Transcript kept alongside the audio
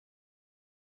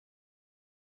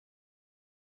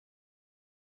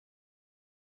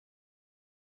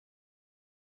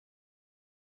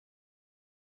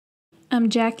I'm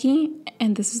Jackie,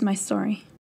 and this is my story.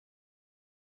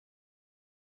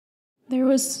 There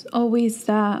was always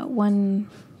that one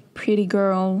pretty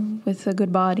girl with a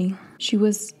good body. She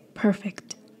was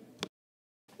perfect.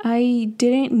 I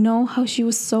didn't know how she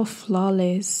was so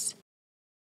flawless.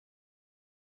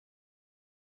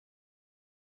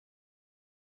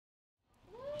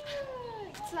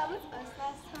 So that was us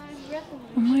last time.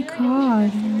 Oh my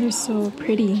god, they're so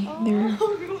pretty.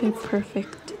 They're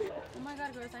perfect. Oh my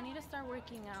god, girls, I need to start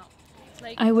working out.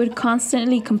 I would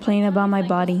constantly complain about my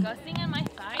body.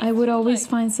 I would always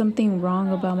find something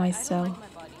wrong about myself.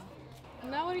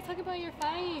 No, what are you talking about? You're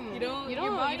fine. You don't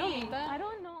need that. I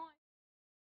don't know.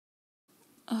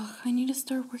 Ugh, I need to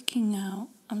start working out.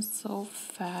 I'm so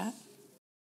fat.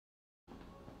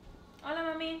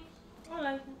 Hola, mami.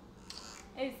 Hola.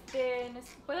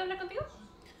 ¿Puedo hablar contigo?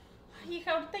 Ay,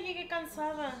 hija, ahorita llegué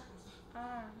cansada.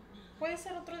 ¿Puede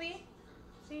ser otro día?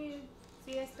 Sí,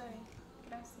 está bien.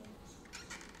 Gracias.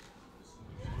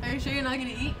 Are you sure you're not gonna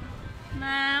eat?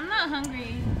 Nah, I'm not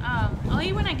hungry. I'll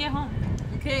eat when I get home.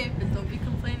 Okay, but don't be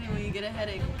complaining when you get a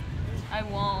headache. I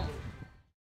won't.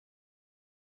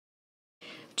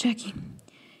 Jackie,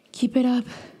 keep it up.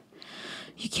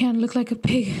 You can't look like a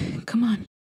pig. Come on.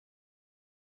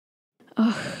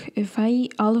 Ugh, if I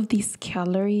eat all of these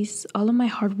calories, all of my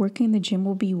hard work in the gym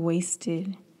will be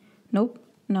wasted. Nope,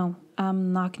 no,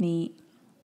 I'm not gonna eat.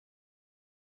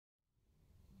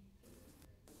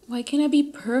 Why can't I be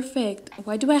perfect?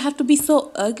 Why do I have to be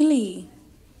so ugly?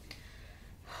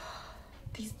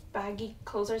 These baggy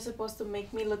clothes are supposed to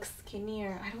make me look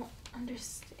skinnier. I don't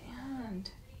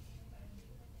understand.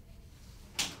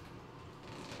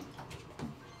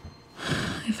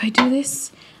 If I do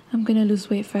this, I'm gonna lose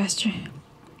weight faster.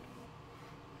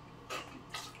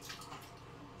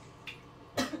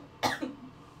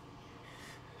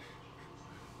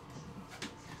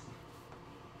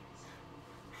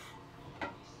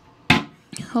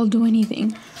 I'll do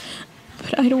anything,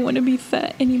 but I don't want to be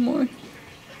fat anymore.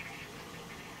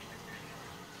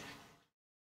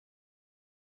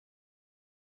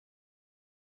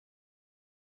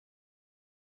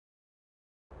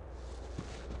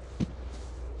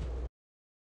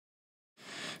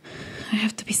 I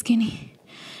have to be skinny.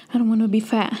 I don't want to be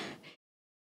fat.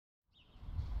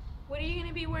 What are you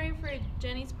gonna be wearing for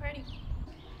Jenny's party?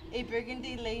 A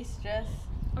burgundy lace dress.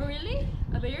 Oh, really?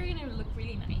 I bet you're gonna look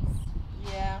really nice.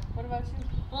 Yeah. What about you?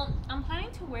 Well, I'm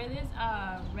planning to wear this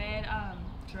red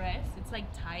dress. It's like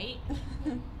tight.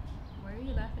 Why are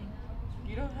you laughing?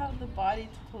 You don't have the body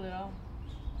to pull it off.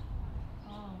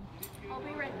 Oh. I'll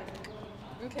be right back.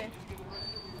 Okay.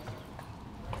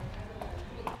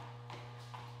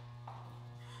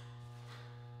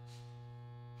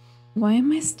 Why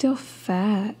am I still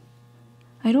fat?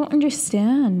 I don't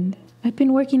understand. I've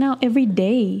been working out every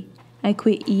day. I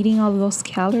quit eating all those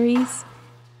calories.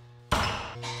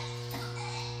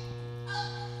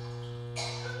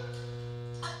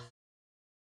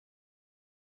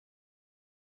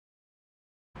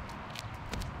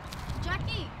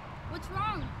 Jackie, what's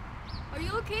wrong? Are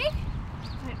you okay?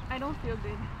 I don't feel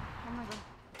good. Oh my god.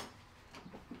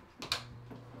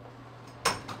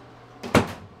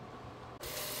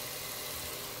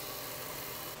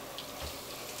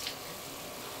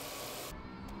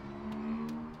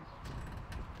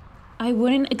 I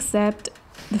wouldn't accept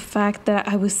the fact that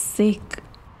I was sick.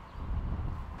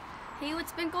 Hey,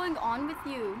 what's been going on with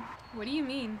you? What do you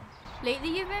mean?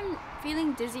 Lately, you've been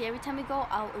feeling dizzy every time we go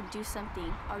out or do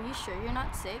something. Are you sure you're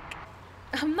not sick?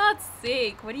 I'm not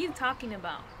sick. What are you talking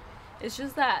about? It's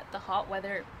just that the hot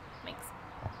weather makes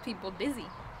people dizzy.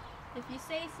 If you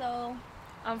say so.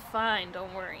 I'm fine,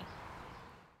 don't worry.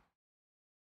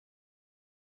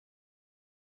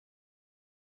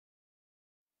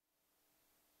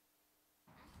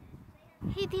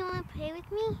 Hey, do you want to play with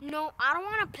me? No, I don't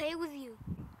want to play with you.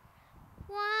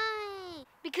 Why?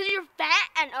 Because you're fat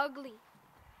and ugly.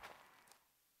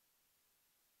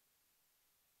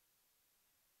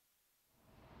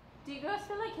 Do you girls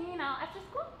feel like hanging out after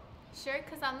school? Sure,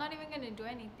 because I'm not even going to do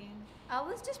anything. I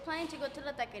was just planning to go to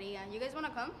La Taqueria. You guys want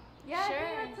to come? Yeah, sure.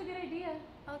 I think that's a good idea.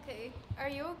 Okay. Are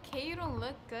you okay? You don't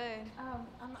look good.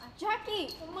 I'm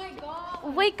Jackie! Oh my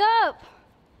god. Wake up!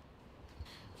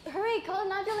 Hurry, call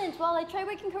an ambulance while I try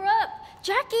waking her up.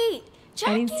 Jackie!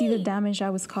 Jackie! I didn't see the damage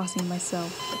I was causing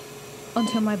myself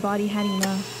until my body had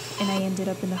enough and I ended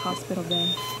up in the hospital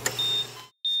bed.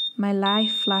 My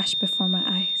life flashed before my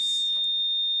eyes.